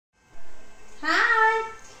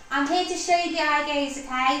I'm here to show you the eye gaze,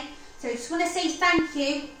 okay? So I just want to say thank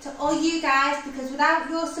you to all you guys, because without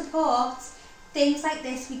your support, things like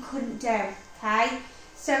this we couldn't do, okay?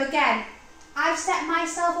 So again, I've set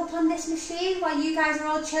myself up on this machine while you guys are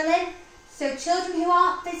all chilling. So children who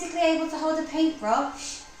aren't physically able to hold a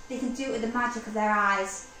paintbrush, they can do it with the magic of their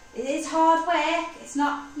eyes. It is hard work, it's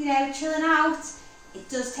not, you know, chilling out. It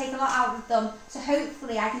does take a lot out of them. So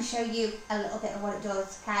hopefully I can show you a little bit of what it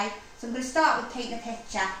does, okay? So I'm going to start with painting a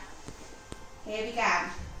picture. Here we go.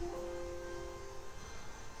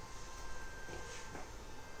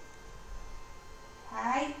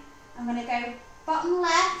 Okay, I'm going to go bottom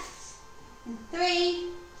left in 3,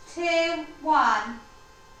 2, 1.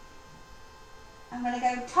 I'm going to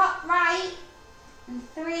go top right in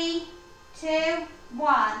 3, 2,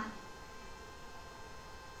 1.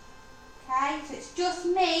 Okay, so it's just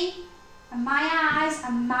me and my eyes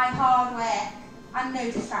and my hard work and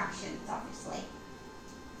no distractions, obviously.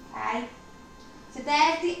 Okay, so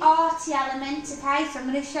there's the arty element, okay, so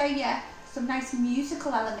I'm going to show you some nice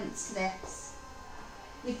musical elements to this.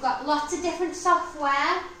 We've got lots of different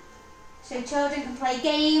software, so children can play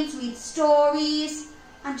games, read stories,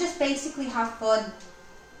 and just basically have fun.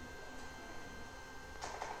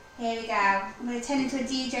 Here we go. I'm going to turn into a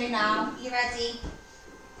DJ now. You ready?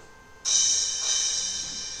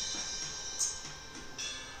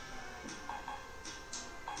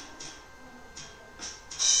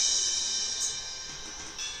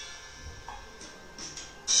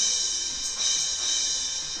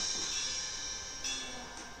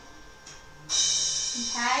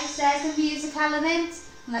 Okay, so there's the music element,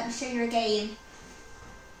 and let me show you again.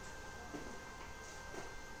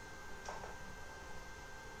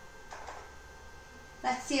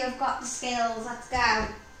 Let's see if I've got the skills, let's go.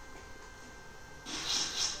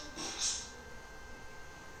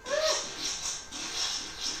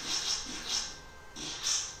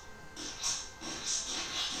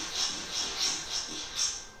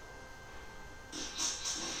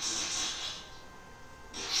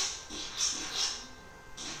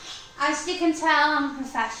 As you can tell, I'm a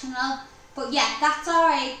professional, but yeah, that's our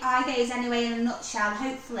eye gaze anyway in a nutshell.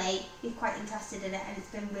 Hopefully you're quite interested in it and it's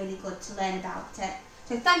been really good to learn about it.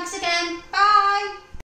 So thanks again, bye!